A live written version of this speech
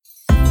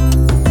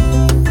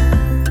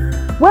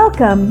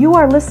Welcome. You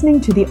are listening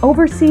to the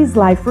Overseas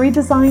Life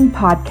Redesign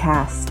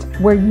podcast,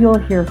 where you'll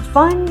hear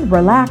fun,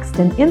 relaxed,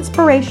 and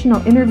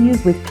inspirational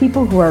interviews with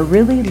people who are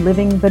really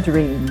living the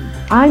dream.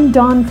 I'm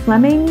Dawn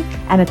Fleming,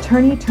 an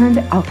attorney turned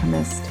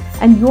alchemist,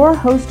 and your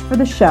host for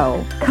the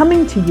show,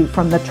 coming to you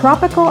from the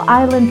tropical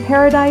island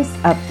paradise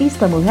of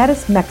Isla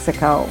Mujeres,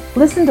 Mexico.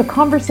 Listen to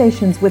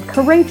conversations with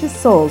courageous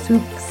souls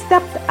who've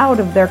stepped out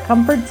of their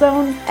comfort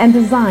zone and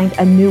designed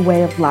a new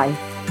way of life.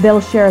 They'll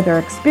share their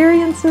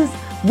experiences,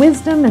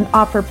 wisdom, and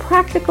offer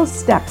practical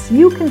steps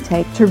you can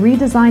take to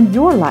redesign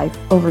your life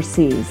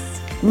overseas.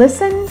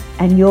 Listen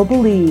and you'll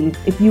believe.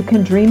 If you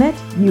can dream it,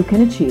 you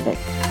can achieve it.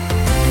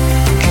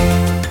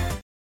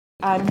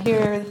 I'm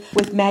here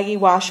with Maggie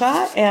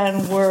Washa,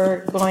 and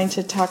we're going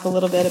to talk a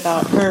little bit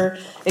about her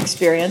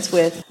experience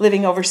with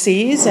living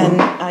overseas.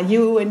 And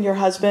you and your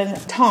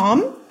husband,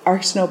 Tom, are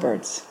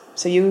snowbirds.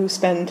 So you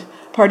spend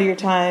part of your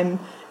time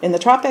in the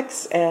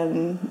tropics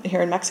and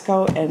here in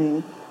Mexico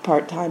and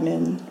part-time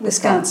in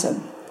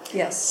Wisconsin.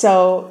 Yes.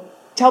 So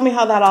tell me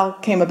how that all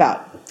came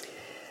about.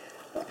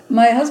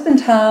 My husband,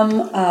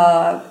 Tom,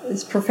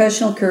 his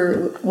professional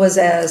career was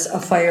as a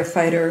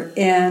firefighter,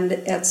 and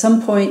at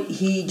some point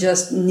he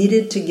just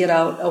needed to get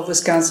out of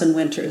Wisconsin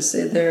winters.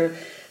 There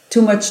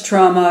too much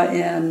trauma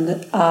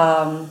and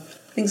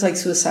things like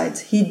suicides.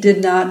 He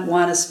did not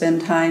want to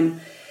spend time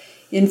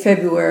in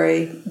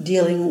February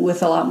dealing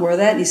with a lot more of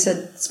that. And he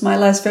said, it's my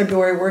last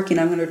February working.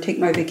 I'm going to take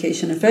my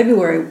vacation in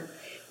February.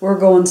 We're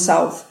going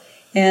south.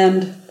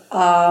 And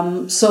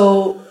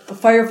so a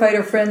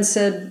firefighter friend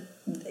said,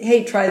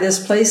 hey, try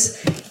this place.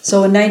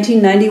 So in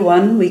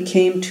 1991, we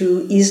came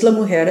to Isla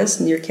Mujeres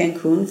near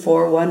Cancun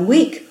for 1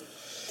 week.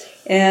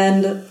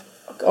 And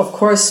of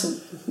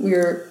course, we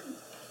were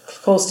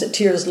close to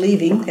tears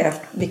leaving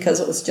because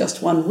it was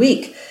just 1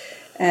 week.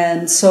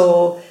 And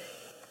so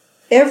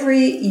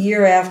every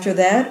year after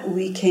that,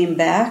 we came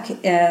back,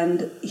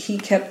 and he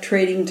kept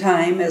trading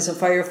time as a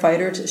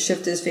firefighter to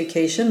shift his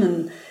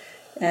vacation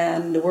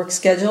and work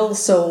schedule.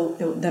 So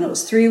then it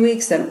was 3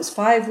 weeks, then it was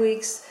 5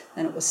 weeks,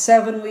 then it was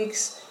 7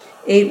 weeks,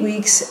 8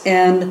 weeks.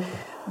 And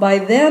by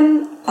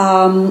then,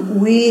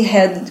 we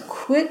had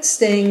quit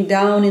staying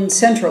down in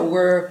Central,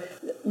 where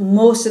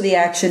most of the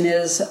action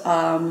is,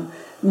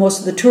 most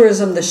of the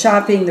tourism, the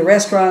shopping, the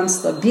restaurants,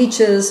 the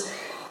beaches.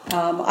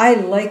 I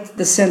liked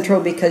the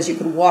Central because you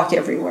could walk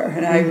everywhere,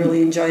 and I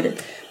really enjoyed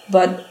it.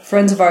 But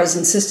friends of ours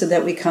insisted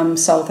that we come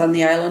south on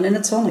the island, and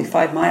it's only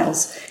 5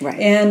 miles. Right.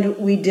 And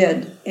we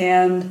did.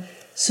 And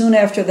soon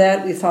after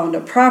that, we found a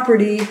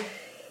property.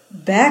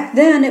 Back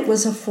then, it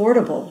was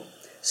affordable.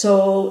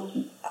 So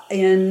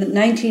in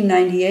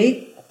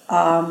 1998,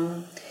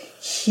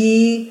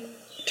 he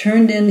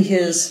turned in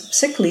his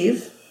sick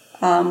leave,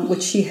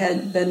 which he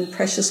had been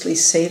preciously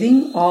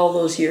saving all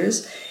those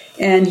years,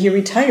 and he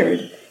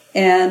retired.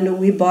 And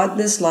we bought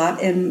this lot,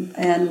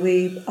 and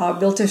we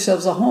built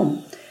ourselves a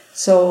home.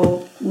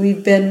 So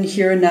we've been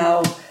here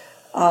now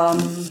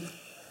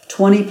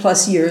 20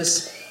 plus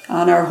years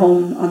on our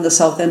home on the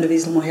south end of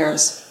Isla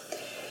Mujeres.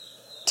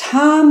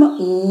 Tom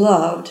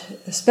loved,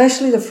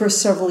 especially the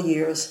first several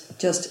years,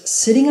 just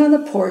sitting on the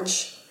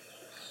porch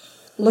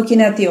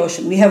looking at the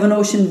ocean. We have an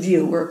ocean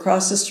view. We're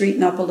across the street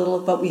and up a little,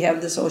 but we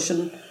have this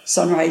ocean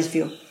sunrise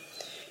view.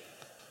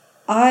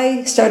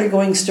 I started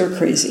going stir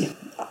crazy.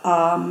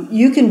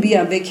 You can be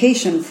on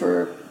vacation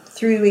for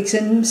 3 weeks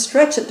and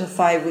stretch it to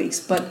 5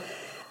 weeks, but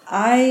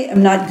I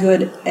am not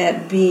good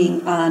at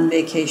being on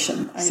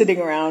vacation. Sitting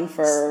around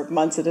for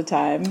months at a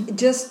time.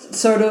 Just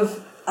sort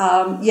of,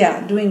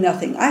 doing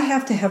nothing. I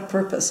have to have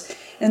purpose.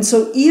 And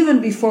so even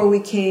before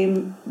we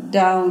came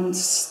down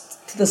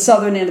to the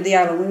southern end of the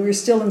island, when we were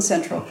still in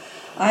Central,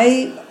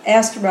 I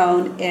asked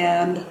around,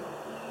 and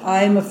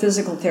I'm a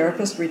physical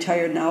therapist,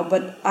 retired now,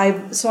 but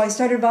I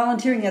started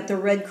volunteering at the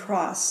Red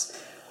Cross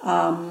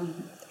down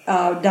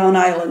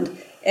island,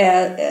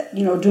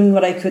 doing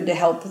what I could to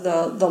help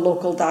the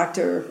local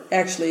doctor.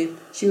 Actually,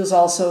 she was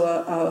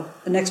also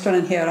an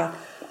extranjera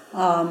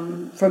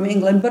from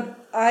England, but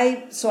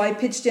I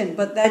pitched in,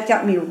 but that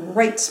got me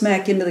right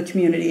smack into the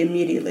community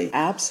immediately.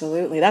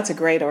 Absolutely. That's a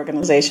great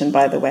organization,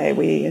 by the way.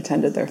 We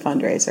attended their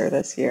fundraiser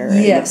this year.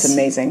 And yes. It's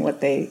amazing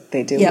what they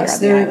do here on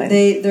the island.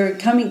 They're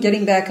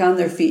getting back on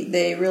their feet.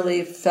 They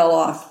really fell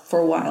off for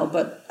a while,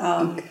 but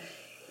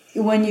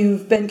when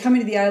you've been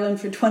coming to the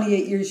island for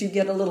 28 years, you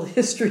get a little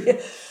history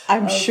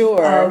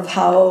of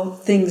how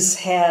things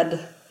have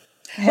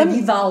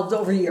evolved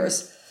over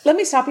years. Let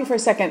me stop you for a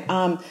second.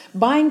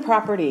 Buying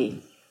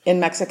property in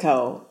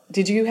Mexico,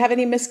 did you have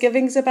any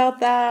misgivings about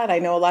that? I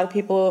know a lot of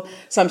people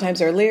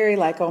sometimes are leery,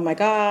 like, oh my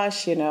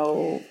gosh,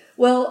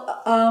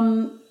 Well,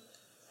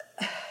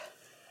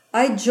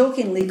 I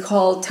jokingly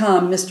call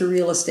Tom Mr.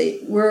 Real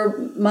Estate.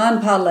 We're ma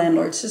and pa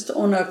landlords, just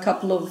own a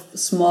couple of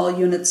small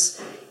units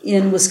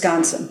in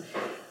Wisconsin.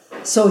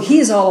 So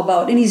he's all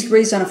about, and he's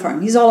raised on a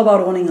farm, he's all about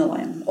owning the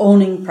land,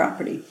 owning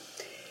property.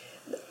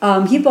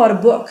 He bought a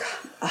book,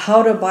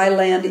 How to Buy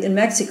Land in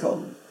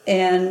Mexico,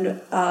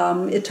 and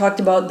it talked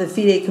about the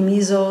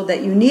fideicomiso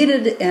that you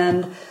needed,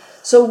 and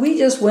so we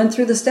just went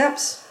through the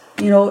steps.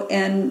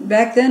 And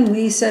back then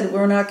we said,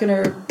 we're not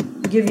going to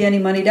give you any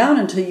money down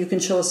until you can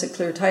show us a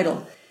clear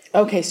title.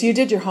 Okay, so you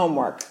did your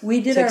homework.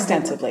 We did our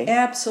extensively.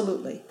 Homework.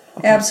 Absolutely.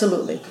 Okay.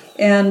 Absolutely.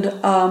 And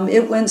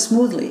it went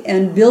smoothly.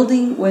 And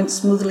building went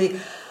smoothly.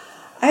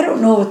 I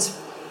don't know,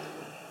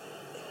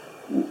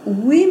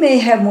 we may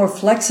have more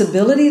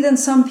flexibility than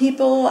some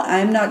people.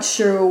 I'm not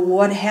sure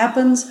what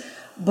happens,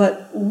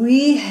 but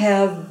we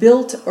have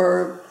built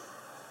or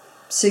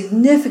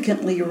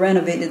significantly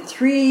renovated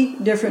 3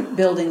 different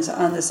buildings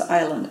on this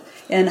island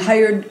and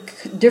hired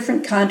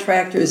different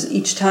contractors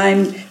each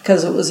time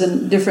because it was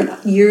in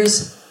different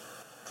years.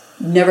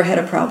 Never had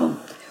a problem.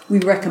 We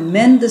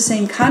recommend the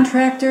same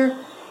contractor,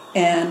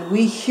 and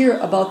we hear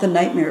about the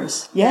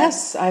nightmares.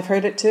 Yes, I've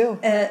heard it too.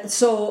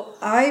 So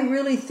I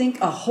really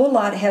think a whole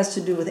lot has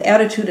to do with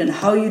attitude and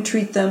how you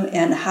treat them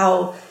and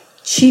how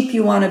cheap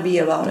you want to be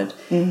about it.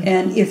 Mm-hmm.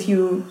 And if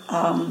you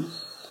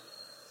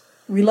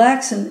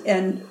relax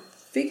and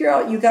figure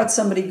out you got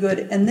somebody good,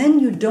 and then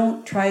you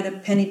don't try to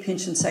penny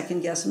pinch and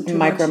second guess them too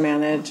much.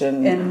 Micromanage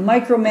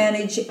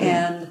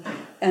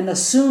and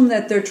assume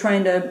that they're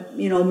trying to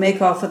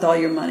make off with all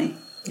your money.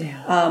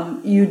 Yeah.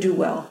 You do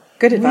well.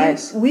 Good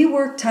advice. We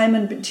work time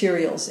and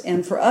materials,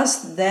 and for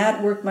us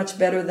that worked much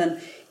better than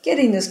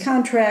getting this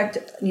contract,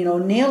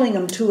 nailing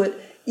them to it.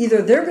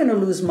 Either they're going to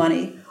lose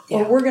money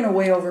or we're going to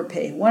way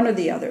overpay, one or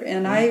the other.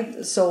 And I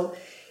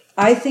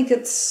think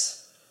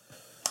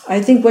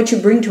what you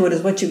bring to it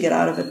is what you get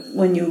out of it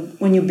when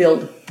you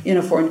build in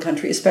a foreign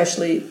country,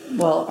 especially,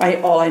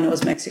 all I know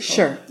is Mexico.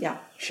 Sure. Yeah.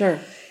 Sure.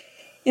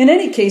 In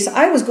any case,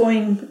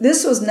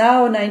 this was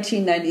now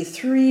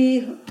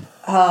 1993,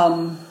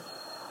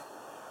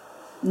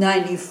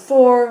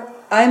 94.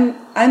 I'm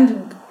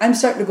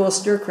starting to go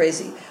stir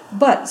crazy.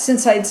 But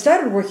since I'd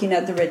started working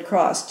at the Red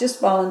Cross, just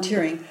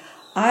volunteering,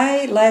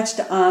 I latched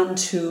on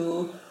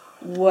to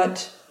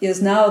what is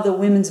now the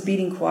Women's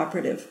Beading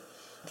Cooperative.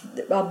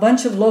 A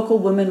bunch of local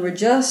women were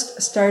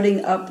just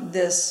starting up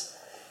this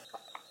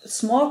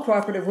small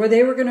cooperative where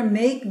they were going to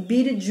make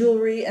beaded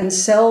jewelry and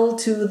sell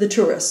to the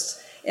tourists.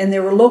 And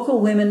there were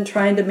local women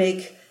trying to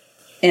make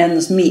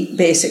ends meet,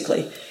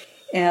 basically.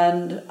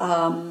 And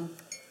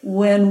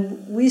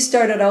when we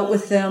started out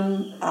with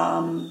them,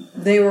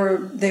 they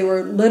were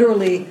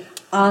literally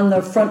on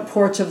the front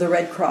porch of the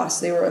Red Cross.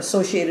 They were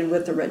associated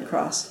with the Red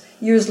Cross.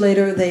 Years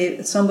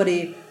later,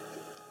 somebody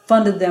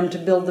funded them to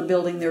build the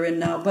building they're in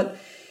now. But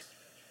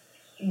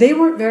they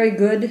weren't very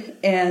good,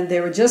 and they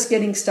were just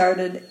getting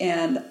started,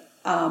 and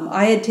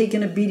I had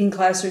taken a beading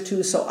class or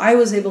 2, so I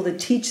was able to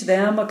teach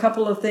them a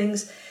couple of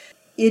things.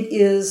 It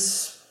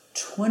is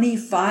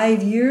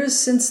 25 years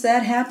since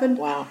that happened.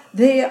 Wow.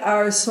 They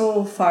are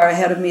so far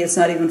ahead of me, it's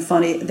not even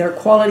funny. Their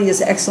quality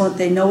is excellent.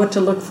 They know what to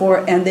look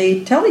for, and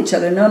they tell each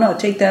other, no,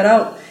 take that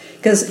out.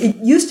 Because it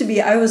used to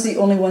be I was the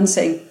only one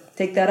saying,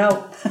 take that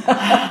out.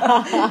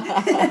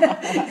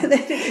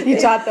 You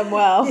taught them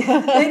well.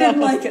 They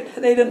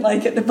didn't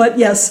like it. But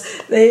yes,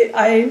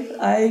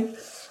 I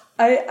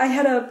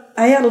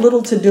had a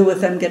little to do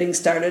with them getting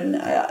started.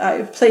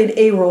 I played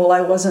a role.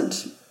 I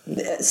wasn't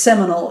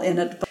seminal in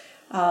it, but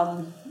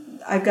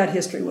I've got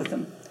history with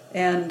them.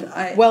 And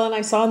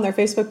I saw on their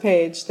Facebook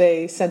page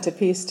they sent a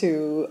piece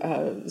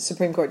to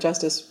Supreme Court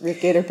Justice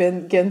Ruth Bader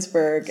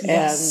Ginsburg,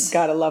 yes, and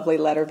got a lovely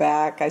letter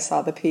back. I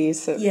saw the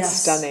piece. It's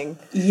yes, stunning.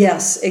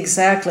 Yes,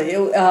 exactly.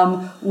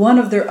 One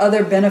of their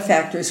other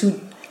benefactors who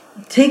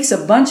takes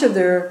a bunch of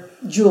their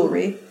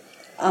jewelry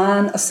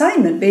on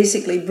assignment,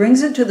 basically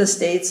brings it to the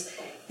States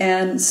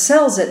and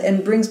sells it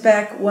and brings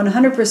back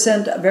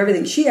 100% of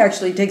everything. She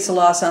actually takes a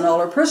loss on all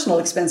her personal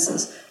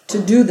expenses to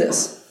do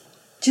this,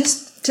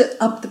 just to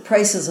up the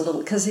prices a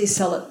little, because they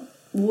sell it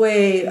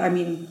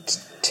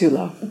too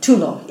low. Too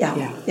low,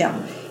 yeah.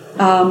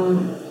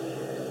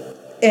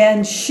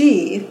 And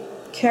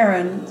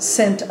Karen,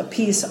 sent a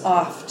piece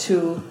off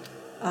to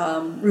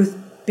Ruth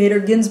Bader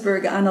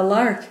Ginsburg on a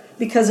lark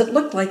because it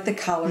looked like the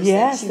collars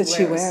that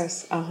she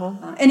wears.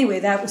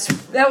 Anyway, that was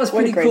pretty cool.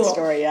 What a great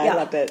story! Yeah, I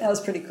loved it. That was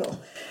pretty cool.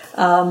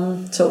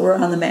 So we're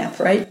on the map,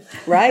 right?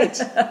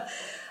 Right.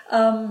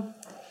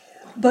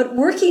 But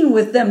working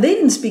with them, they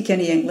didn't speak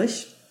any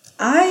English.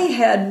 I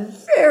had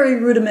very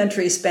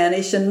rudimentary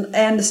Spanish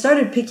and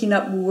started picking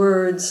up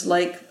words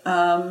like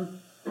dame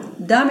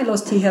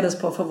los tijeras,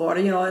 por favor,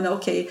 and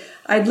okay,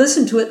 I'd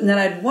listen to it and then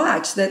I'd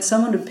watch that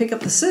someone would pick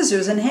up the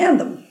scissors and hand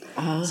them.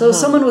 Uh-huh. So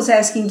someone was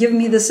asking, give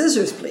me the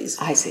scissors, please.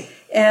 I see.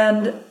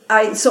 And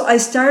I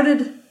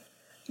started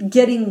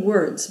getting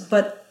words,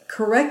 but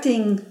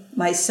correcting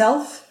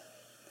myself,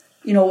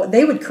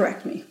 they would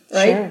correct me,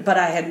 right? Sure. But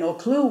I had no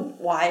clue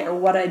why or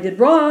what I did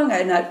wrong.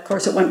 Of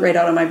course, it went right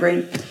out of my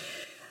brain.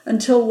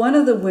 Until one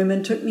of the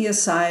women took me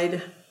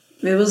aside,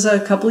 it was a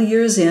couple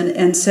years in,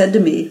 and said to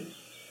me,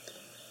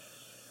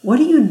 what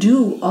do you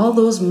do all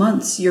those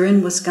months you're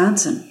in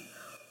Wisconsin?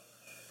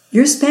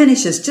 Your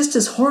Spanish is just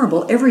as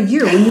horrible every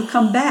year when you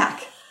come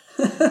back.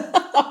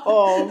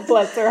 Oh,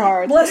 bless her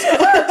heart. Bless her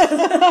heart.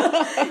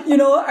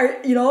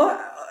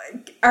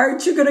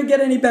 Aren't you going to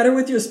get any better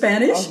with your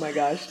Spanish? Oh my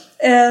gosh.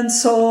 And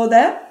so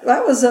that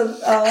was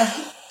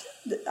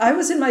I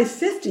was in my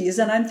 50s,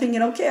 and I'm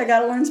thinking, okay, I got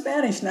to learn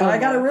Spanish now. I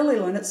got to really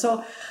learn it.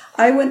 So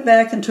I went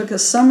back and took a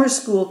summer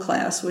school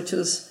class, which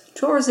was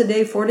 2 hours a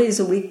day, 4 days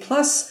a week,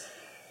 plus,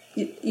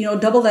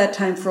 double that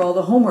time for all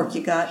the homework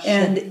you got. Sure.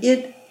 And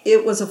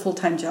it was a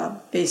full-time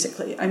job,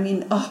 basically. I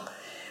mean,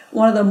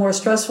 one of the more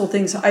stressful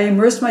things, I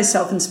immersed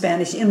myself in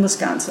Spanish in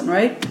Wisconsin,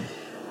 right?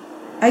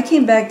 I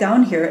came back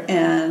down here,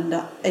 and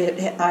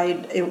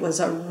it was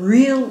a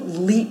real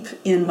leap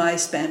in my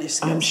Spanish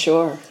skills. I'm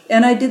sure.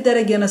 And I did that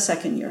again a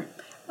second year.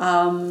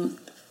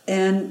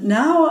 And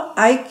now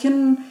I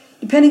can,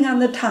 depending on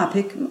the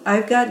topic,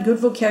 I've got good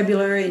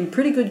vocabulary and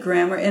pretty good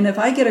grammar. And if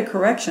I get a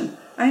correction,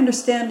 I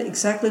understand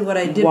exactly what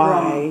I did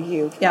wrong.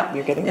 You're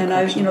getting a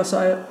correction.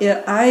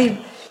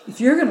 If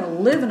you're going to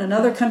live in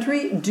another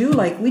country, do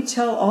like we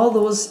tell all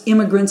those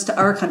immigrants to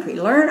our country.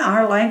 Learn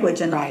our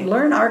language and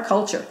learn our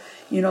culture.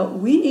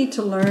 We need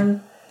to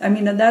learn. I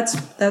mean, and that's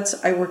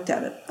I worked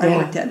at it. I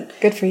worked at it.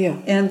 Good for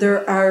you. And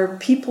there are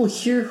people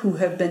here who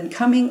have been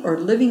coming or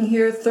living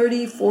here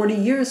 30, 40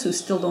 years who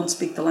still don't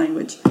speak the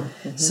language.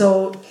 Mm-hmm.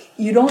 So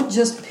you don't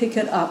just pick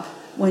it up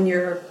when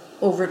you're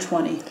over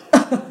 20.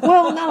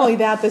 Well, not only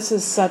that, this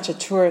is such a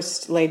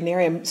tourist-laden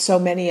area. So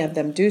many of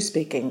them do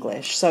speak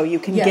English. So you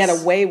can get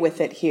away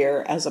with it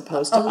here as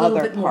opposed to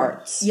other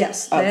parts of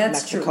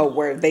Mexico true.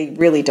 Where they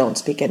really don't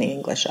speak any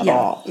English at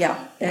all.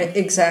 Yeah,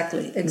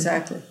 exactly.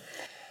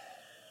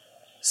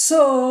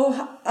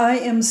 So I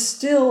am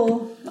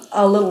still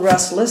a little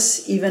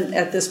restless, even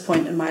at this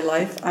point in my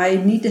life. I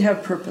need to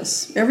have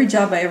purpose. Every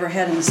job I ever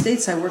had in the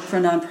States, I worked for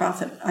a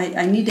nonprofit.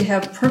 I need to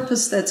have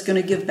purpose that's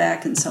going to give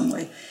back in some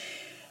way.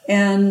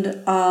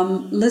 And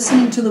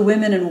listening to the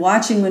women and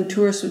watching when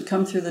tourists would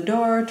come through the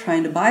door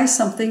trying to buy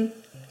something,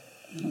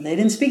 they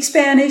didn't speak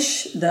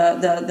Spanish.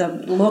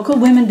 The local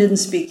women didn't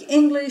speak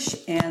English,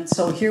 and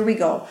so here we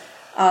go.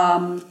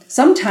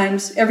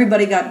 Sometimes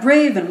everybody got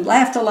brave and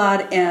laughed a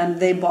lot, and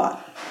they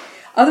bought.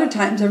 Other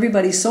times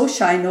everybody's so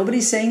shy,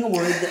 nobody's saying a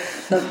word.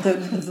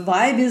 The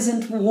vibe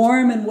isn't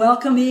warm and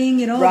welcoming,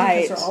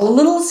 because they're all a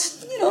little,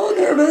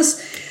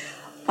 nervous.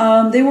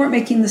 They weren't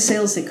making the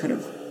sales they could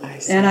have.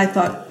 And I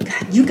thought,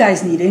 God, you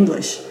guys need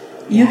English.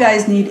 You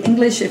guys need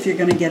English if you're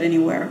going to get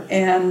anywhere.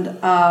 And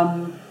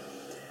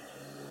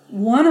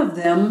one of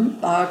them,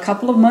 a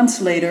couple of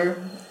months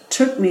later,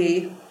 took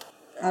me,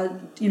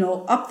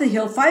 up the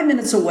hill 5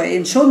 minutes away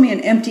and showed me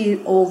an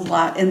empty old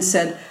lot and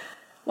said,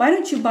 why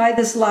don't you buy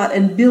this lot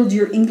and build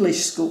your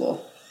English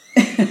school?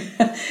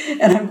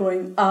 And I'm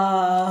going,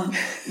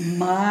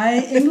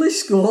 my English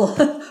school?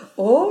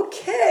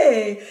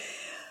 Okay.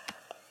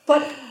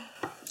 But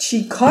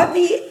she caught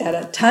me at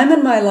a time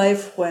in my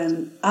life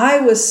when I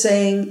was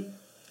saying,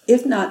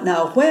 if not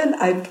now, when?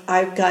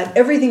 I've got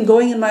everything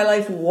going in my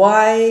life.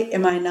 Why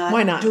am I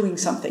not doing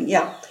something?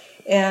 Yeah.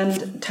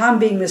 And Tom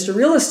being Mr.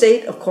 Real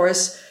Estate, of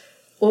course,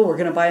 we're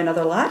going to buy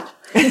another lot?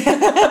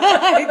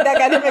 That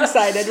got him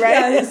excited,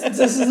 right? Yeah, this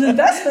is an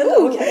investment.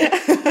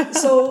 Okay.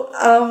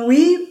 So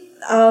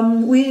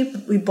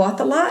we bought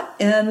the lot,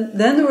 and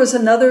then there was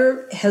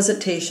another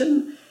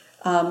hesitation.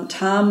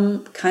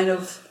 Tom kind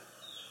of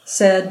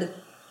said,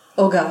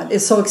 oh, God,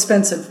 it's so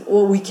expensive.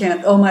 Oh, we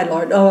can't. Oh, my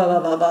Lord. Oh, blah,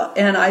 blah, blah.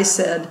 And I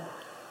said,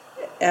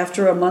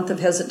 after a month of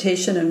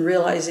hesitation and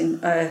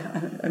realizing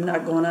I'm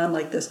not going on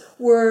like this,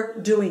 we're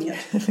doing it.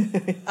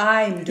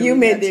 I'm doing it. You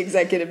made the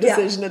executive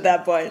decision at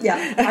that point.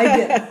 Yeah, I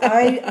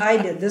did. I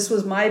did. This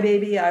was my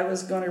baby. I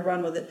was going to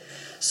run with it.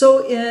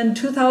 So in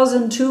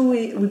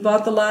 2002, we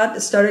bought the lot,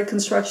 started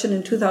construction.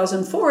 In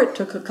 2004, it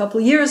took a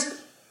couple of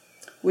years.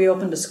 We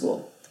opened a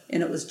school.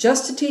 And it was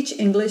just to teach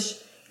English.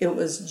 It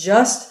was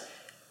just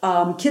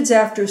kids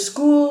after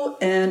school,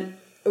 and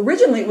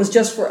originally it was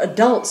just for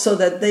adults so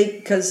that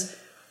because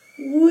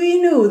we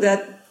knew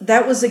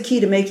that was the key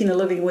to making a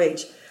living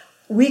wage.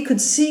 We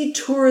could see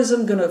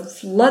tourism going to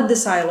flood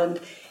this island,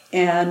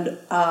 and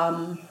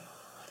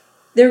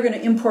they were going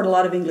to import a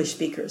lot of English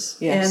speakers.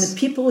 Yes. And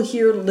people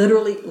here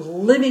literally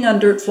living on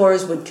dirt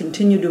floors would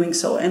continue doing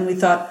so. And we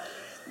thought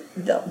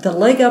the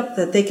leg up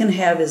that they can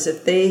have is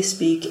if they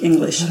speak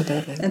English.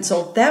 And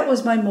so that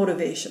was my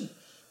motivation.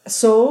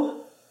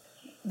 So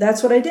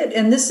that's what I did.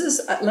 And this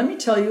is, let me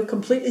tell you,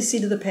 completely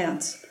seat of the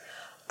pants.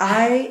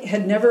 I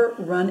had never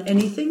run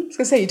anything. I was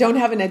going to say, you don't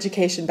have an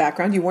education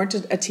background. You weren't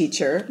a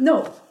teacher.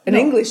 No. An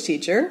English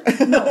teacher.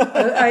 No,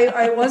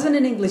 I wasn't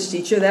an English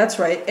teacher. That's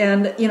right.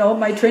 And,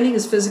 my training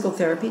is physical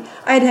therapy.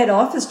 I had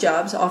office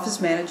jobs,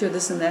 office manager,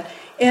 this and that.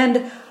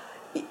 And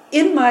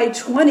in my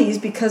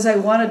 20s, because I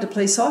wanted to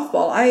play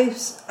softball,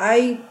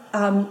 I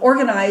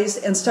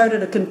organized and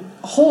started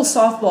a whole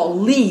softball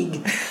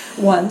league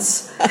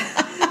once.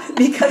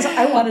 Because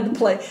I wanted to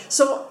play.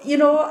 So,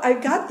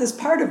 I've got this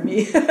part of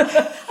me.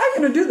 I'm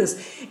going to do this.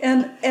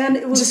 And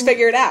it was... Just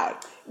figure it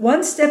out.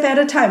 One step at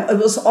a time. It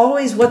was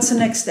always, what's the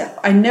next step?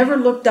 I never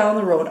looked down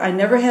the road. I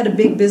never had a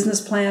big business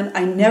plan.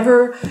 I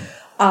never...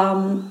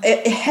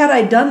 had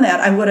I done that,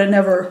 I would have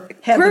never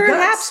had the guts.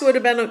 Perhaps would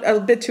have been a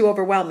bit too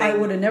overwhelming. I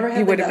would have never had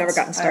You the would guts. have never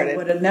gotten started. I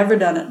would have never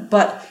done it.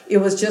 But it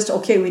was just,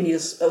 okay, we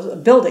need a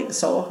building.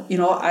 So,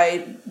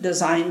 I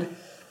designed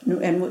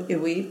And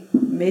we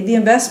made the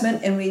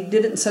investment, and we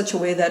did it in such a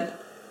way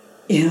that,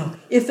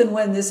 if and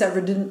when this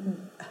ever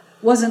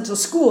wasn't a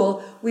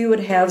school, we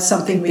would have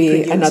something we could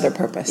use. Another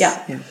purpose.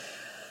 Yeah.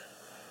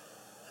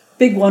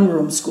 Big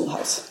one-room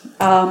schoolhouse.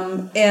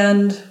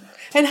 And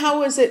how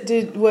was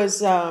it?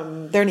 Was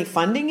there any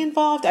funding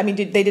involved? I mean,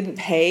 they didn't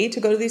pay to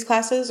go to these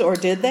classes, or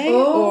did they?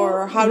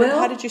 Or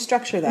how did you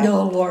structure that?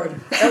 No, Lord.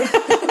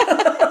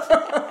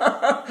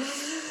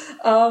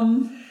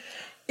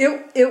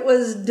 It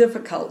was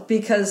difficult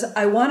because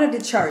I wanted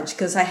to charge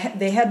because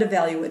they had to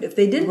value it. If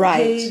they didn't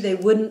pay, they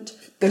wouldn't.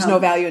 There's no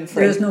value in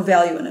free. There's no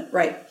value in it,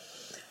 right?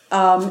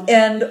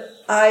 And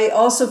I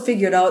also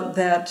figured out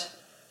that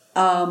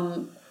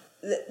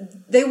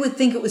they would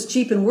think it was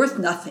cheap and worth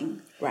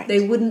nothing. Right.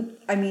 They wouldn't.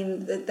 I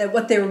mean, that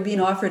what they were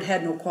being offered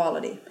had no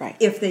quality. Right.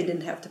 If they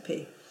didn't have to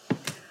pay.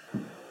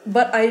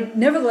 But I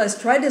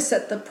nevertheless tried to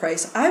set the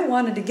price. I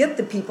wanted to get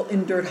the people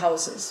in dirt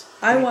houses.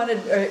 I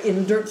wanted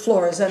in dirt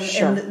floors and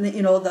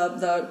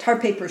the tar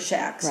paper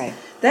shacks. Right.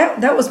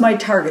 That was my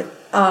target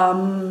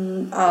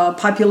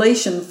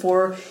population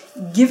for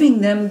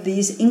giving them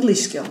these English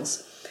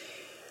skills.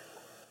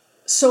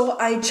 So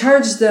I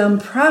charged them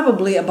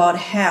probably about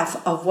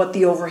half of what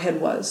the overhead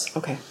was.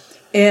 Okay.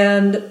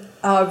 And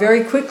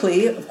very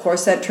quickly, of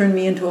course, that turned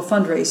me into a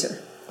fundraiser.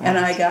 Right. And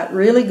I got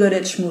really good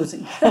at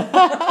schmoozing.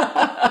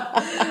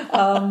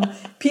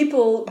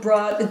 People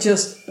brought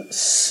just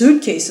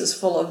suitcases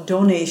full of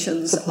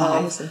donations,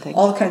 supplies and things.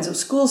 All kinds of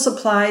school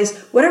supplies,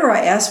 whatever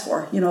I asked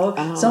for.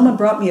 Someone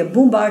brought me a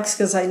boombox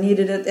because I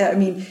needed it. I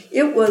mean,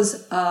 it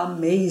was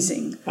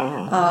amazing.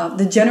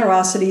 The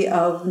generosity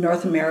of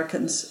North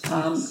Americans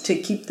to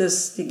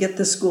get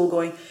this school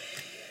going.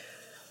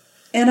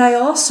 And I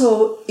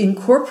also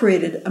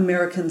incorporated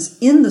Americans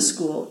in the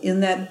school in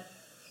that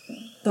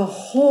the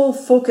whole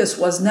focus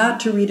was not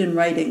to read and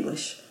write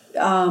English.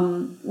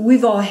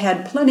 We've all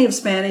had plenty of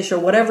Spanish or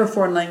whatever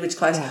foreign language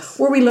class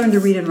where we learned to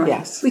read and write.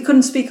 Yes. We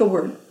couldn't speak a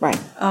word. Right.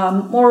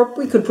 Or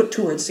we could put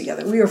two words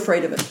together. We were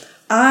afraid of it.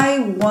 I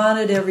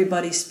wanted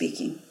everybody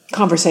speaking.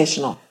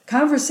 Conversational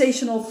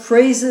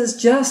phrases,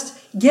 just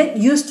get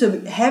used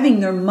to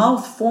having their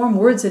mouth form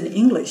words in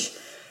English.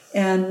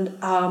 And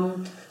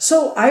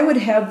so I would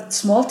have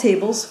small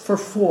tables for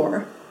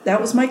 4.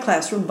 That was my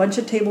classroom, bunch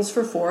of tables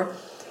for 4.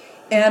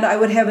 And I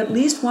would have at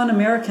least one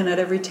American at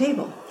every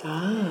table.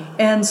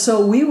 And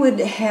so we would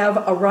have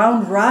a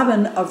round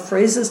robin of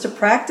phrases to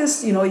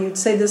practice. You'd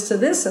say this to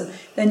this, and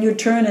then you'd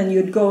turn and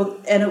you'd go,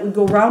 and it would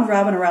go round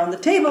robin around the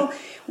table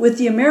with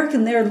the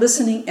American there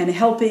listening and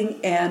helping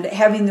and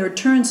having their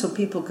turn so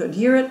people could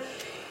hear it.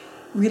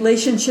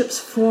 Relationships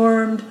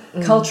formed,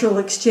 cultural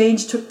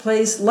exchange took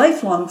place,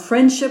 lifelong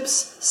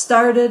friendships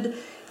started,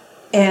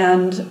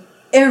 and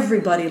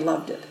everybody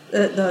loved it.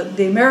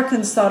 The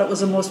Americans thought it was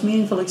the most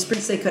meaningful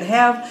experience they could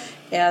have,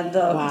 and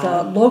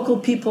the local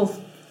people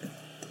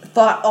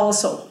thought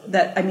also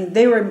that,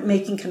 they were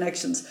making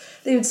connections.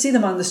 They would see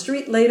them on the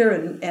street later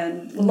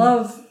and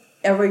love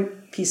every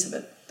piece of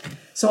it.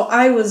 So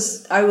I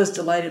was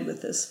delighted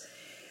with this.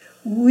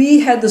 We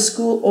had the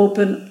school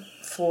open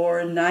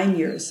for 9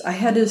 years. I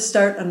had to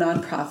start a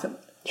nonprofit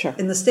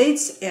in the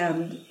States,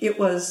 and it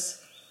was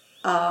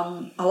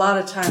a lot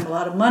of time, a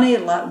lot of money, a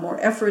lot more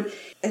effort.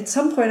 At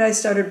some point, I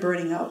started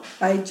burning out.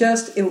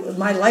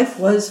 My life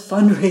was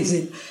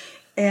fundraising,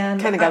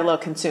 and kind of got a little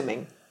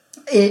consuming.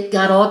 It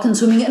got all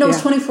consuming, and it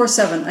was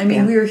 24/7.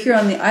 We were here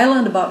on the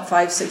island about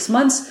 5-6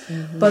 months,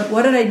 but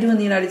what did I do in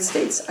the United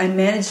States? I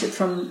managed it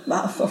from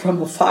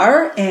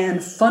afar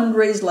and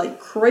fundraised like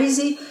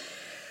crazy.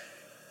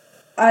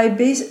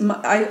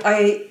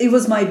 It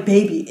was my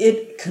baby.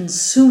 It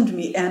consumed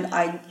me, and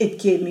it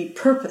gave me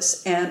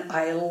purpose, and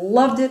I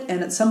loved it.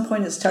 And at some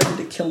point, it started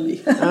to kill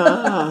me.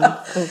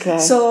 Okay.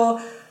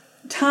 So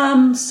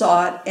Tom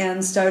saw it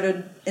and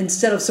started,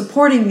 instead of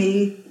supporting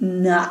me,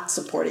 not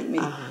supporting me.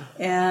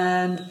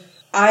 And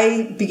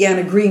I began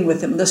agreeing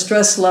with him. The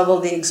stress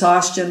level, the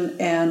exhaustion,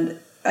 and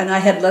I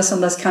had less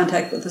and less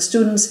contact with the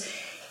students.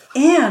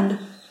 And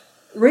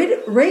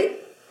right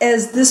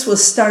as this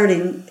was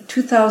starting,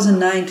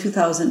 2009,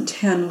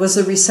 2010 was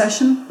a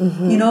recession,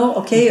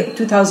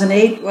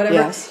 2008, whatever.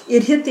 Yes.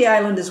 It hit the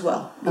island as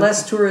well.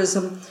 Less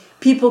tourism.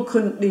 People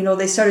couldn't,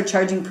 they started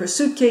charging per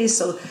suitcase,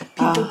 so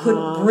people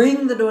couldn't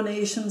bring the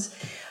donations.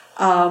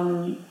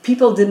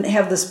 People didn't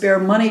have the spare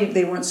money.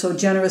 They weren't so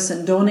generous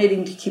in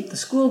donating to keep the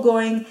school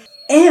going.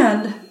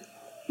 And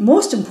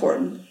most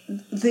important,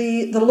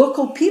 the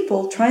local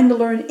people trying to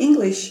learn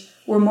English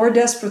were more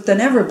desperate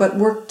than ever, but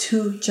worked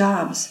 2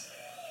 jobs.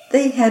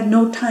 They had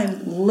no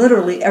time,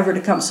 literally, ever to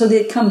come. So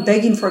they'd come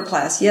begging for a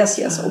class. Yes,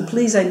 oh,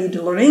 please, I need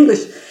to learn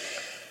English.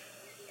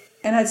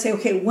 And I'd say,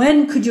 okay,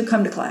 when could you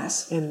come to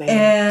class? And they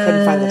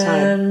couldn't find the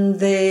time. And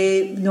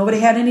nobody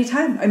had any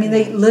time. I mean,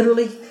 they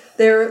literally,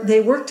 they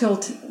worked till,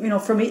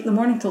 from 8 in the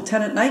morning till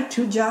 10 at night,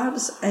 2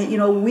 jobs,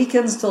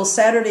 weekends till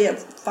Saturday at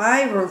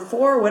 5 or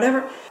 4,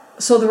 whatever.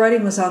 So the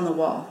writing was on the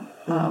wall.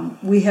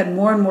 We had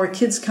more and more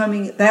kids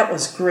coming. That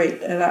was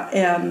great.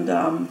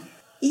 And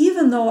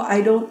even though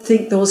I don't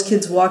think those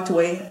kids walked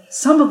away,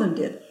 some of them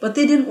did, but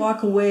they didn't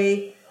walk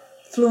away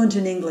fluent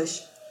in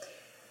English,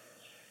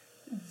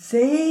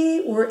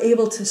 they were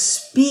able to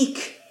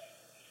speak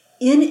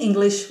in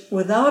English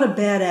without a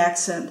bad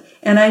accent.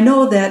 And I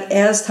know that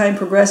as time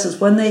progresses,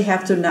 when they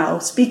have to now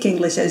speak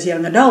English as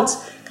young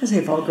adults, because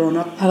they've all grown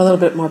up, had a little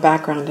bit more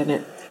background in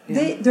it.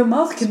 Their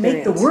mouth can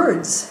make the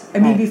words. I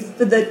mean,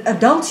 the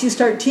adults you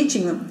start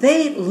teaching them,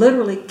 they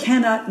literally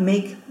cannot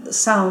make the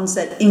sounds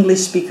that English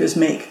speakers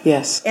make.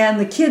 Yes. And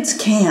the kids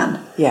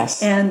can.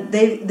 Yes. And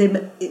they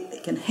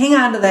can hang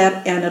on to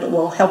that, and it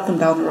will help them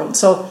down the road.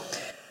 So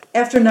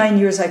after 9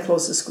 years, I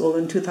closed the school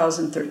in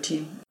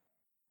 2013.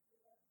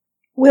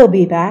 We'll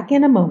be back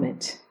in a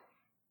moment.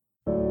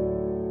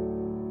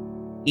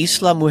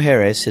 Isla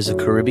Mujeres is a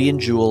Caribbean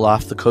jewel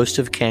off the coast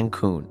of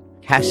Cancun.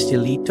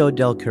 Castilito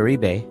del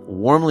Caribe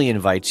warmly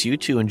invites you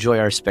to enjoy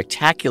our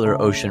spectacular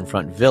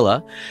oceanfront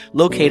villa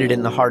located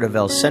in the heart of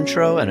El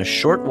Centro and a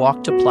short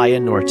walk to Playa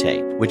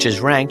Norte, which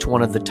is ranked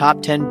one of the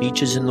top 10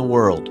 beaches in the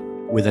world.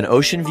 With an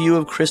ocean view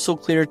of crystal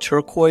clear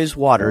turquoise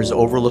waters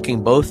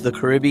overlooking both the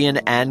Caribbean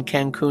and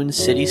Cancun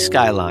city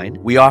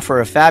skyline, we offer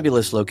a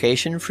fabulous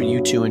location for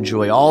you to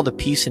enjoy all the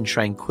peace and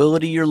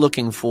tranquility you're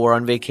looking for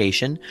on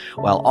vacation,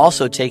 while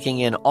also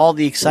taking in all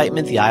the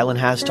excitement the island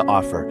has to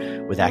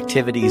offer, with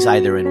activities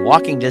either in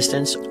walking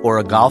distance or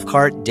a golf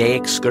cart day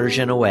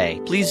excursion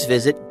away. Please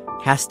visit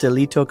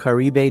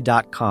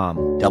CastilitoCaribe.com,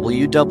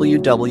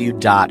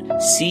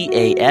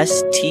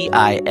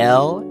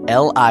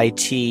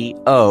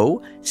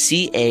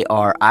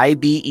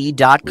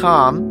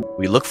 www.CastilitoCaribe.com.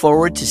 We look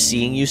forward to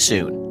seeing you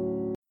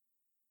soon.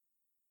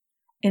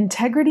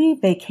 Integrity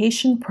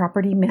Vacation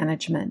Property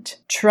Management.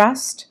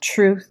 Trust,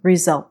 truth,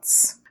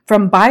 results.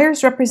 From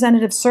buyer's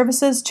representative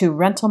services to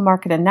rental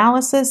market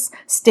analysis,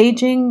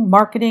 staging,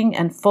 marketing,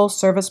 and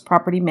full-service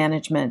property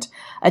management,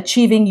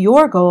 achieving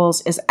your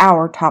goals is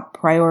our top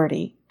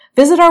priority.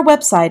 Visit our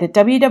website at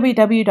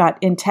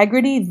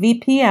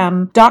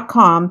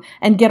www.integrityvpm.com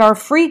and get our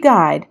free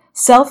guide,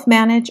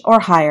 Self-Manage or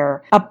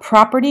Hire, a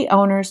property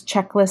owner's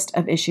checklist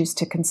of issues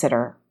to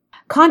consider.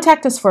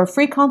 Contact us for a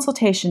free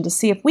consultation to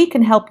see if we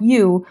can help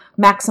you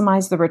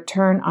maximize the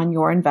return on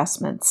your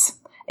investments.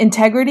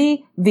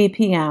 Integrity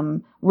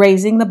VPM,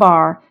 raising the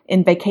bar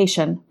in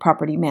vacation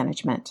property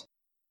management.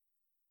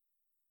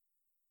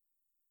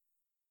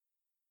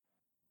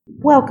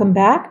 Welcome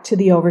back to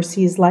the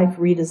Overseas Life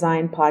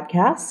Redesign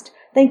podcast.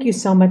 Thank you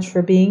so much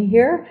for being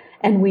here,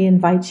 and we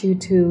invite you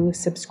to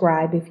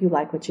subscribe if you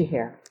like what you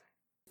hear.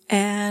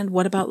 And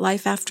what about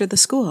life after the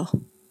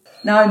school?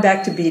 Now I'm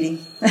back to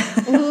beading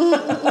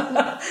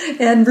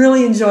and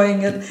really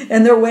enjoying it.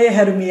 And they're way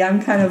ahead of me. I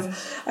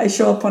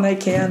show up when I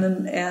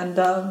can, and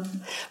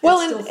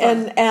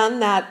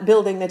that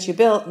building that you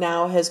built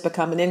now has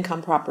become an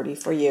income property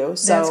for you.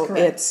 So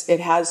it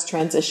has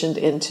transitioned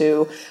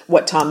into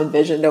what Tom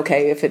envisioned.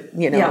 Okay,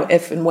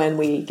 if and when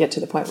we get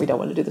to the point we don't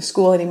want to do the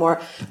school anymore,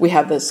 we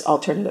have this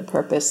alternative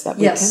purpose that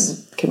we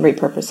can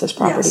repurpose this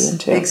property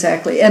into.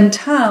 Exactly. And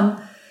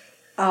Tom,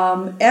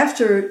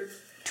 after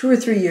 2 or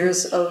 3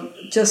 years of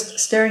just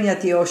staring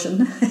at the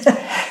ocean,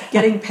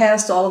 getting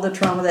past all of the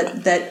trauma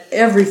that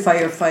every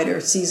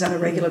firefighter sees on a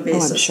regular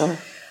basis. Oh, I'm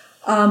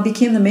sure.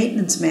 Became the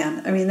maintenance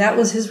man. I mean, that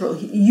was his role.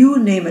 You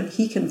name it,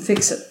 he can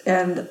fix it.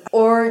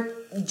 Or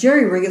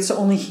jerry rig it so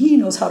only he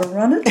knows how to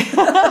run it.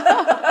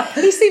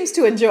 He seems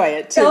to enjoy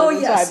it, too. Oh, the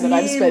yes. time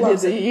that I've spent,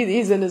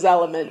 he's in his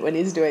element when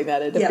he's doing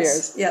that, it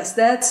appears. Yes,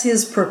 that's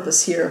his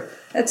purpose here.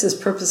 That's his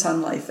purpose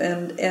on life.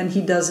 And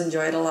he does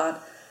enjoy it a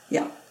lot.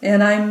 Yeah.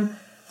 And I'm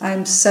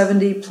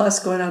 70 plus,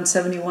 going on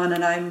 71,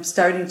 and I'm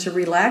starting to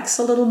relax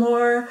a little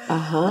more,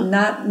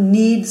 not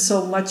need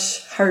so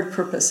much hard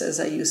purpose as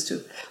I used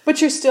to.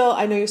 But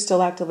I know you're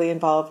still actively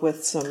involved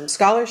with some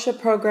scholarship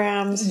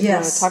programs. Yes. You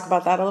want to talk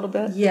about that a little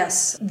bit?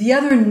 Yes. The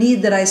other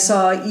need that I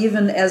saw,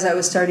 even as I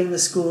was starting the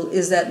school,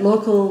 is that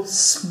local,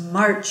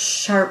 smart,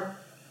 sharp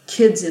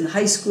kids in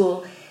high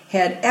school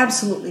had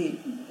absolutely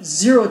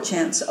zero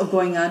chance of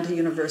going on to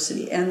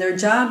university. And their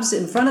jobs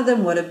in front of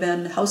them would have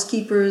been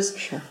housekeepers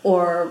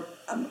or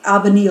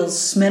Albanese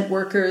cement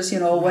workers,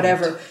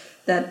 whatever,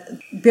 that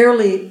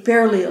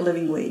barely a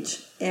living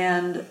wage.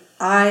 And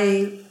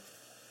it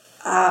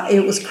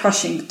was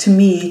crushing to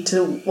me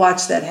to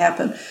watch that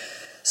happen.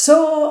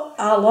 So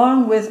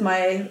along with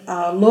my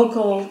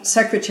local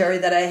secretary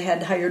that I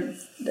had hired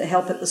to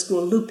help at the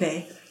school,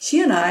 Lupe,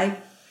 she and I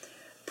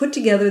put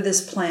together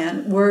this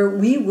plan where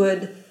we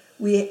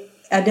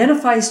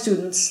identify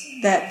students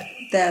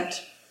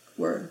that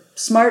were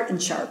smart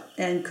and sharp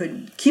and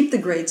could keep the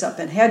grades up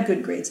and had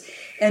good grades,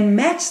 and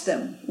match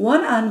them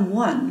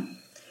one-on-one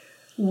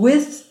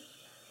with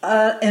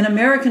an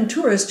American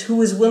tourist who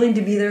was willing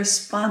to be their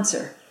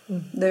sponsor,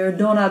 their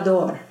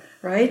donador,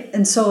 right?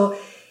 And so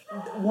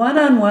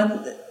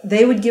one-on-one,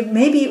 they would give,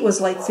 maybe it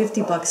was like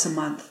 $50 a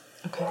month,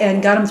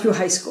 and got them through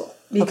high school,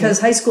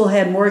 because high school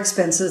had more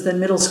expenses than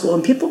middle school,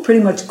 and people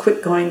pretty much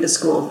quit going to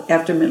school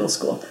after middle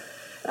school.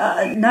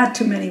 Not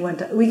too many went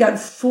to. We got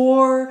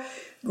 4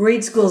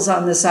 grade schools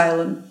on this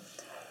island,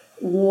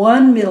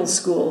 1 middle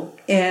school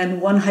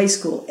and 1 high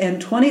school,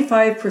 and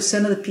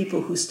 25% of the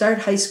people who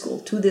start high school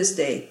to this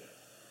day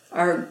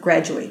are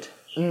graduate.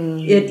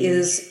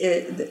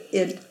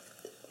 It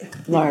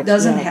large,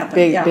 doesn't happen.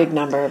 Big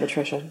number of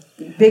attrition.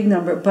 Big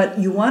number, but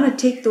you want to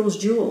take those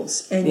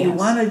jewels and you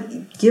want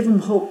to give them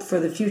hope for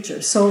the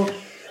future. So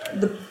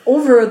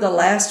over the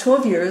last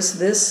 12 years,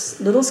 this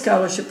little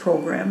scholarship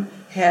program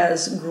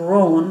has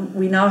grown.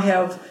 We now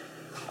have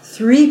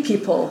 3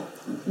 people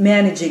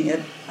managing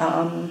it.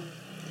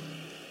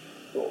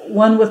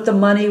 One with the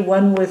money,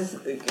 one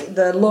with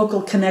the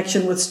local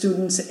connection with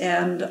students,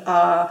 and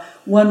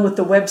one with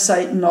the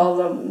website and all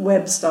the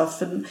web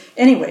stuff. And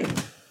anyway,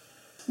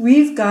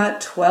 we've got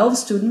 12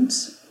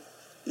 students.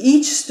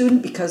 Each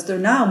student, because they're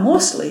now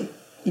mostly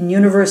in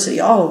university,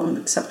 all of them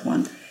except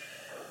one,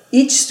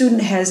 each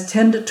student has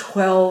 10 to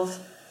 12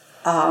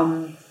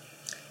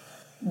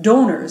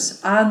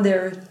 donors on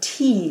their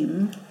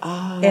team.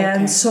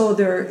 And so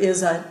there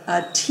is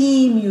a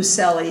team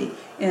Uccelli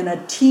and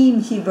a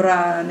team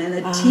Gibran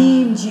and a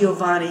team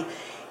Giovanni.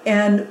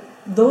 And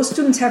those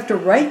students have to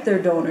write their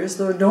donors.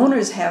 Their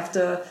donors have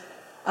to,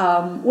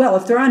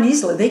 if they're on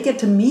Isla, they get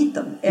to meet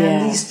them.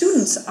 And these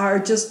students are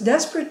just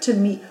desperate to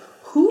meet,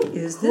 who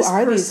is this person?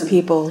 Who are these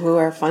people who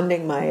are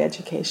funding my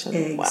education?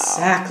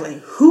 Exactly.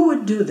 Wow. Who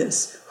would do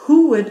this?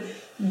 Who would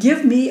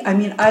give me,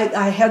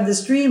 I had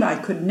this dream. I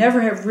could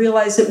never have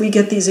realized that we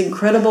get these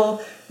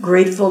incredible,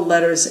 grateful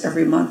letters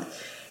every month.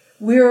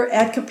 We're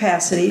at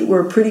capacity.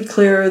 We're pretty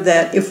clear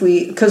that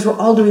because we're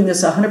all doing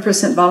this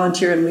 100%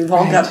 volunteer and we've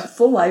all got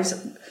full lives,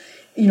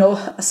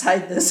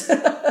 aside this.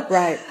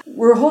 Right.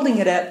 We're holding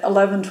it at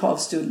 11, 12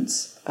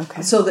 students.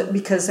 Okay. So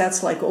because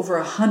that's like over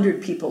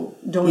 100 people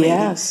donating.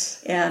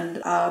 Yes. And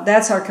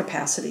that's our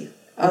capacity.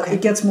 Okay.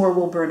 It gets more,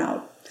 we'll burn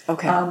out.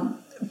 Okay.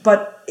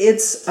 But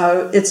it's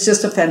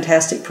just a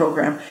fantastic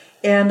program.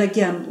 And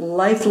again,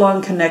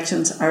 lifelong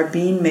connections are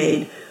being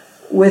made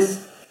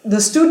with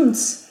the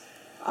students,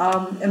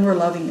 and we're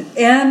loving it.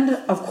 And,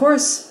 of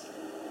course,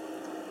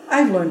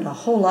 I've learned a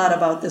whole lot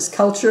about this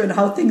culture and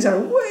how things are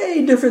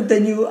way different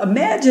than you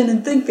imagine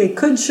and think they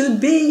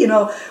should be.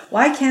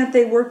 Why can't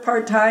they work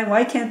part-time?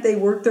 Why can't they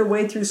work their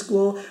way through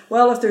school?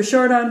 Well, if they're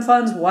short on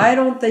funds, why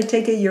don't they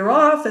take a year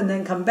off and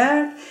then come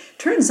back?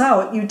 Turns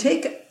out you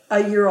take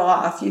a year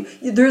off.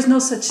 There's no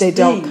such thing. They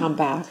don't come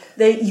back.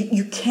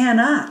 You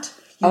cannot.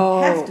 You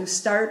have to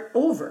start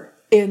over.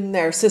 In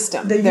their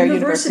system. Their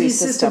university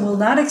system will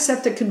not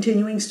accept a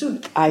continuing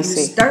student. I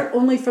see. You start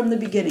only from the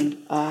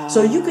beginning.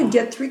 So you could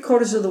get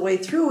 3/4 of the way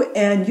through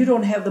and you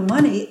don't have the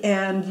money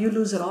and you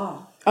lose it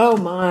all. Oh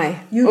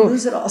my. You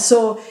lose it all.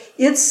 So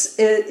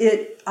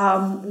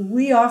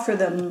we offer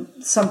them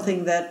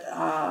something that,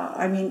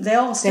 they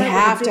all start. They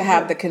have to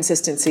have the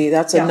consistency.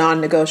 That's a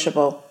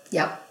non-negotiable.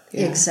 Yeah.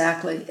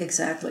 Exactly.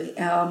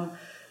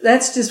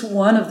 That's just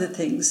one of the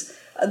things.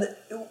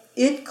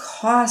 It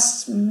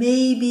costs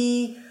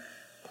maybe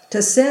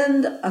to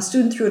send a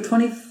student through a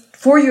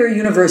 4-year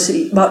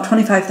university about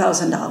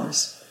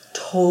 $25,000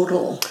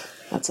 total.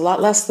 That's a lot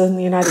less than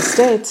the United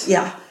States.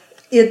 Yeah,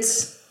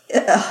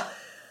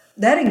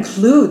 that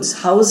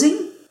includes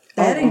housing.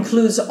 That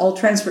includes all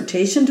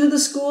transportation to the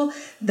school.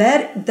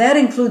 That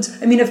includes,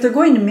 if they're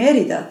going to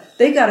Merida,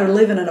 they got to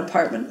live in an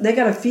apartment. They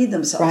got to feed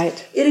themselves.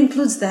 Right. It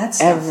includes that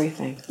stuff.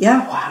 Everything.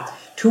 Yeah. Wow.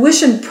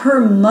 Tuition per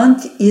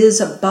month is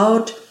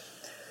about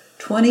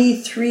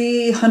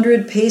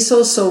 2,300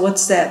 pesos. So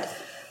what's that?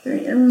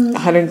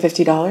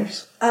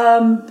 $150?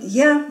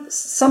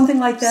 Something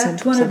like that.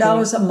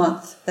 $200 a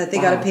month that they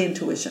got to pay in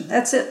tuition.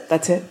 That's it.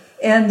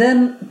 And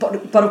then,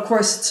 but of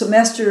course,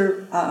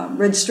 semester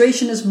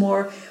registration is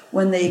more.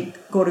 When they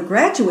go to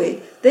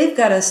graduate, they've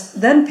got to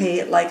then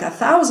pay like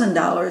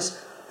 $1,000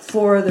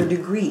 for their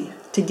degree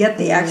to get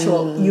the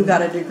actual. You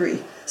got a degree.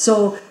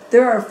 So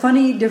there are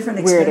funny, different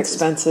expenses. Weird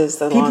expenses.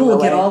 People will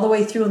get all the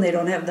way through and they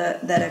don't have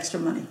that extra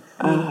money.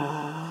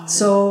 Wow.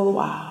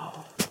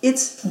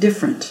 It's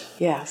different.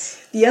 Yes.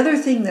 The other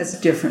thing that's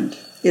different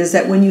is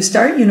that when you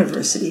start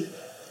university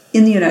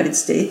in the United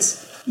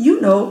States,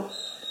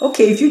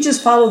 if you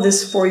just follow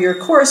this 4-year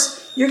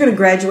course, you're going to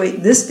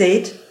graduate this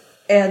date,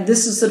 and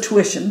this is the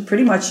tuition.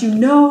 Pretty much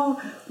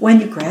when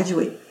you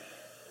graduate.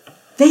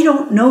 They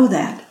don't know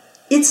that.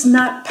 It's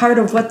not part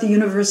of what the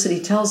university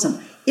tells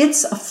them.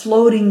 It's a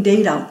floating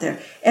date out there.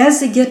 As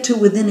they get to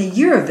within a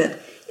year of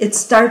it, it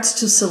starts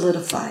to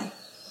solidify.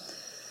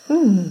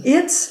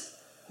 It's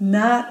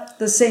not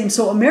the same.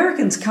 So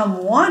Americans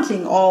come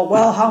wanting,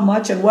 how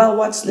much, and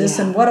what's this,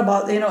 and what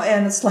about,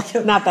 and it's like...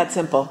 Not that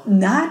simple.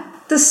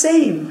 Not the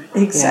same,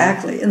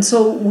 exactly. Yeah. And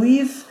so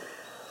we've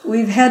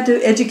had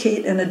to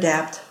educate and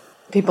adapt.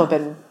 People have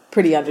been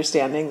pretty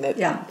understanding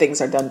that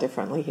things are done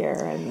differently here,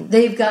 and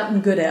they've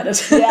gotten good at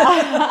it.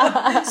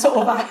 Yeah.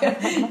 So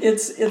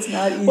it's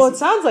not easy. Well, it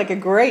sounds like a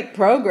great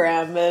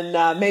program,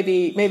 and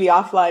maybe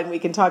offline we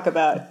can talk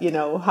about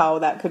how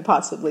that could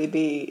possibly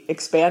be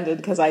expanded,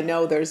 because I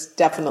know there's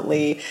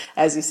definitely,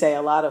 as you say,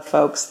 a lot of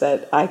folks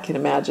that I can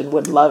imagine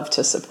would love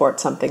to support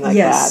something like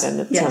that,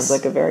 and it sounds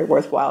like a very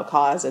worthwhile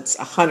cause. It's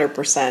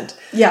 100%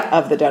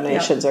 of the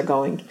donations are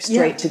going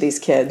straight to these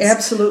kids,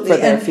 absolutely, for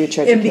their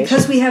future education. And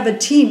because we have a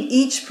team,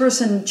 each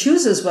person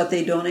chooses what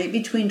they donate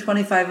between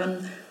 $25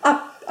 and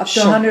up. up to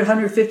 $100,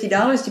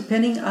 $150,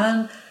 depending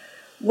on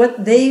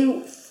what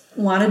they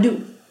want to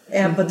do.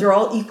 And but they're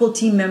all equal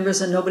team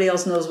members, and nobody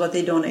else knows what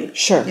they donate.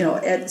 Sure.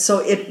 And so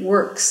it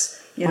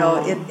works.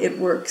 It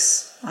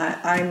works.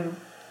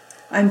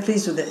 I'm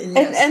pleased with it.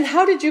 Yes. And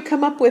how did you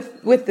come up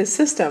with this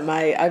system?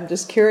 I'm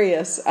just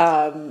curious.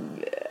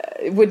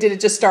 Did it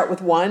just start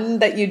with one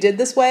that you did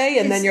this way,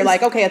 and then you're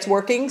like, okay, it's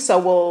working, so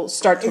we'll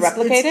start to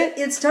replicate it?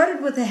 It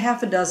started with a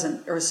half a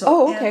dozen or so.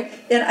 Oh, okay.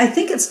 And I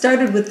think it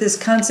started with this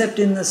concept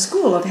in the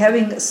school of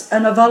having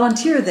a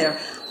volunteer there.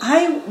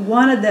 I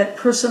wanted that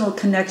personal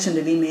connection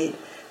to be made.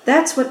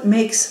 That's what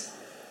makes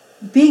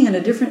being in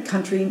a different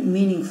country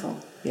meaningful.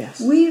 Yes.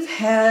 We've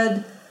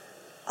had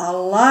a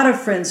lot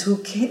of friends who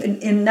came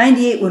in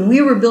 98 when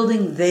we were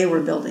building, they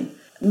were building.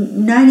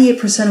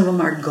 98% of them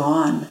are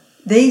gone.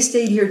 They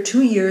stayed here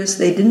 2 years.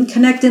 They didn't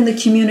connect in the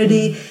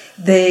community.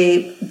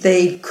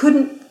 They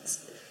couldn't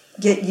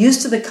get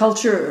used to the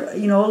culture,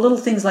 little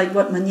things like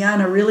what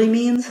mañana really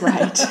means.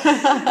 Right.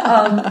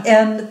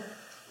 And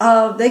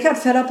they got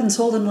fed up and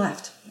sold and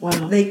left.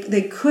 Wow.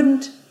 They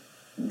couldn't.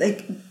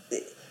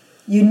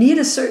 You need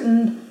a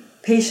certain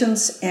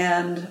patience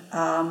and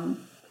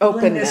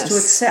openness to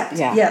accept.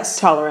 Yeah. Yes.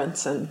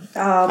 Tolerance and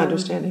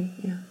understanding.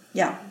 Yeah.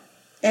 Yeah.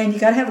 And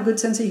you got to have a good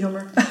sense of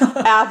humor.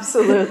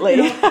 Absolutely.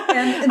 and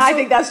so, I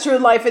think that's true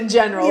in life in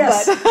general,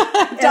 yes,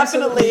 but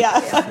definitely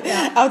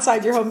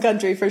outside your home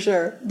country for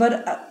sure.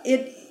 But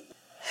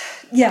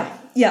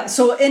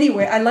So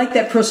anyway, I like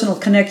that personal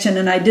connection,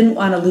 and I didn't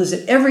want to lose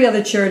it. Every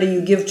other charity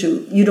you give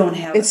to, you don't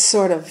have it. It's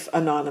sort of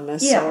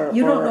anonymous or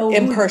you don't know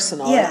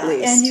impersonal at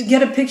least. And you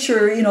get a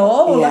picture,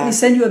 let me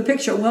send you a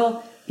picture.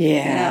 Well,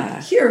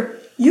 here...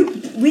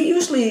 We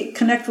usually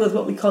connect with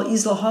what we call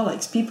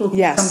Isloholics, people who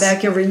come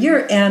back every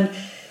year, and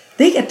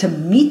they get to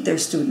meet their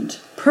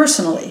student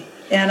personally.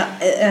 And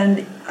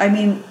I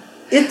mean,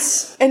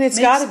 it's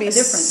got to be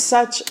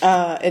such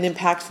an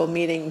impactful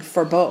meeting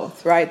for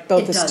both, right?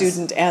 Both the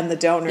student and the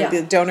donor. Yeah.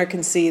 The donor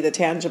can see the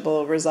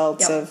tangible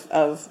results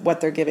of what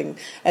they're giving,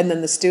 and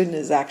then the student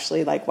is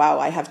actually like, "Wow,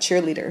 I have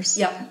cheerleaders."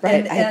 Yeah, right.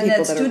 And I have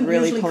people that are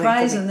really usually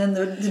cries, and then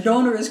the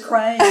donor is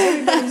crying.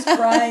 Everybody's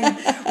crying.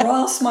 We're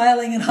all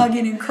smiling and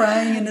hugging and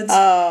crying, and it's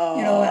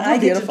and I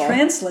beautiful. get to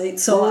translate,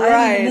 so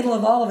I'm in the middle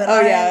of all of it.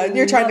 Oh yeah,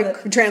 you're trying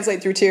to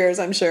translate through tears,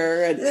 I'm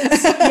sure.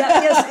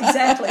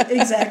 Exactly.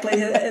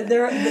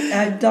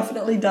 I've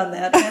definitely done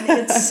that, and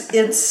it's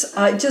just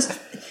I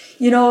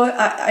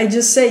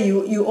just say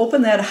you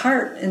open that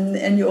heart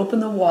and you open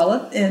the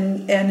wallet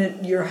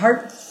and your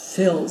heart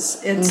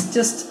fills. It's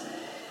just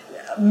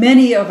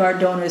many of our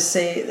donors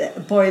say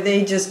that, boy,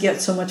 they just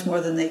get so much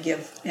more than they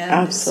give. And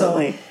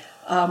absolutely.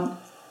 So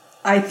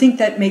I think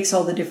that makes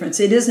all the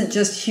difference. It isn't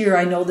just here.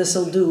 I know this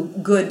will do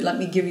good. Let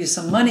me give you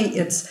some money.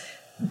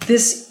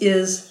 This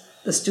is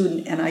the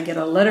student, and I get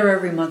a letter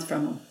every month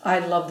from them. I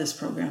love this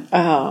program.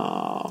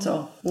 Oh,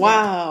 so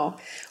wow!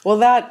 Well,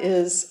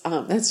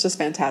 that's just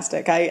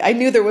fantastic. I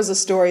knew there was a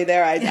story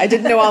there. I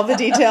didn't know all the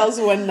details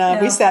when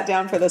we sat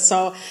down for this.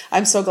 So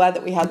I'm so glad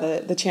that we had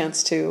the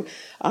chance to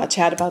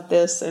chat about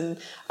this. And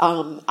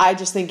I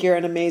just think you're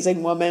an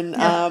amazing woman.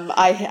 Yeah.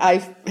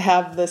 I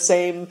have the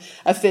same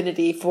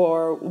affinity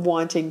for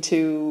wanting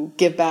to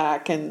give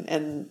back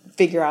and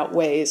figure out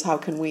ways how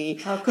can we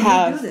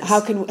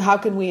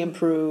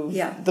improve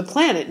the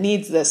planet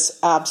needs this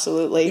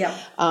absolutely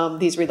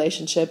these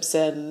relationships,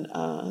 and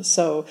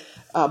so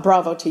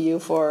bravo to you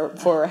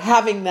for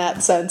having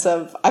that sense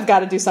of I've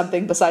got to do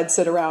something besides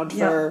sit around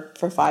for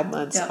 5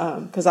 months,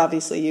 because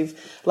obviously you've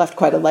left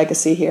quite a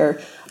legacy here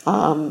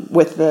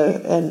with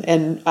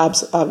and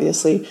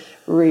obviously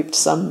reaped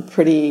some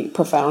pretty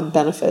profound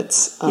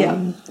benefits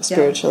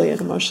spiritually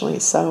and emotionally.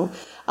 So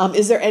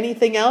is there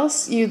anything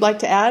else you'd like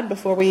to add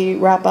before we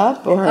wrap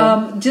up? Or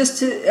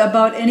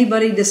about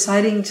anybody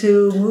deciding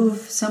to move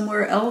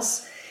somewhere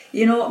else?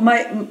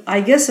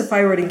 I guess if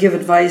I were to give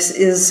advice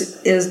is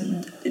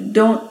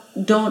don't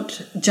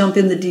jump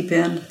in the deep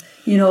end.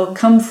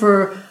 Come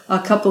for a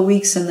couple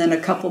weeks and then a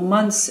couple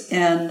months,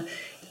 and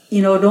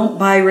don't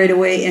buy right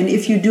away. And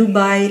if you do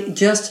buy,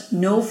 just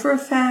know for a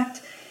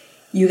fact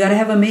you got to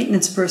have a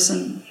maintenance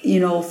person,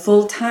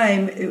 full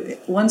time,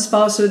 one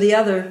spouse or the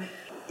other.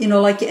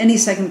 Like any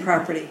second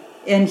property.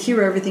 And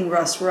here everything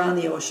rusts. We're on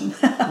the ocean.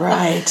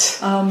 Right.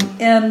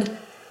 And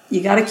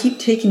you got to keep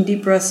taking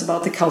deep breaths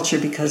about the culture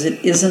because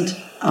it isn't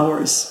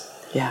ours.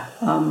 Yeah.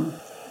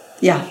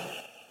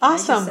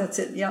 Awesome. That's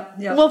it. Yeah.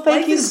 Well,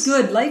 thank you. Life is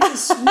good. Life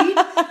is sweet.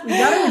 We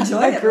got to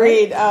enjoy it.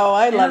 Agreed. Right? Oh,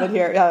 I love it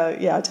here.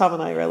 Tom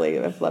and I really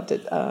have loved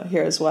it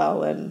here as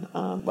well. And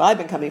I've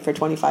been coming for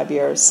 25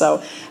 years,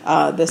 so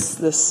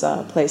this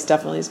place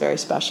definitely is very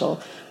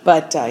special.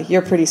 But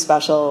you're a pretty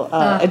special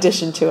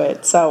addition to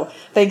it. So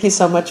thank you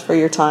so much for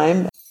your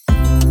time.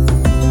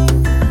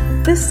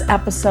 This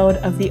episode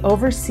of the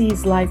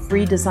Overseas Life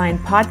Redesign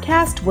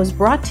podcast was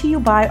brought to you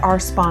by our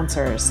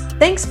sponsors.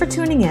 Thanks for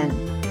tuning in.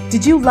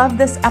 Did you love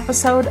this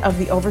episode of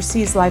the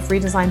Overseas Life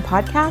Redesign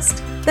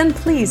podcast? Then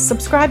please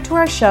subscribe to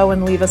our show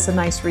and leave us a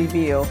nice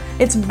review.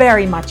 It's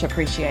very much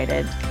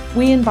appreciated.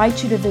 We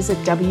invite you to visit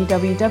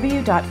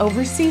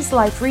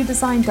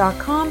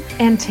www.overseasliferedesign.com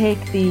and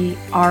take the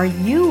Are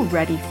You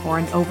Ready for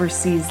an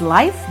Overseas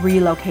Life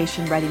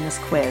Relocation Readiness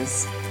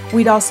quiz.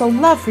 We'd also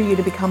love for you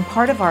to become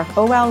part of our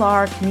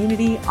OLR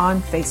community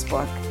on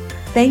Facebook.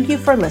 Thank you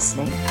for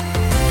listening.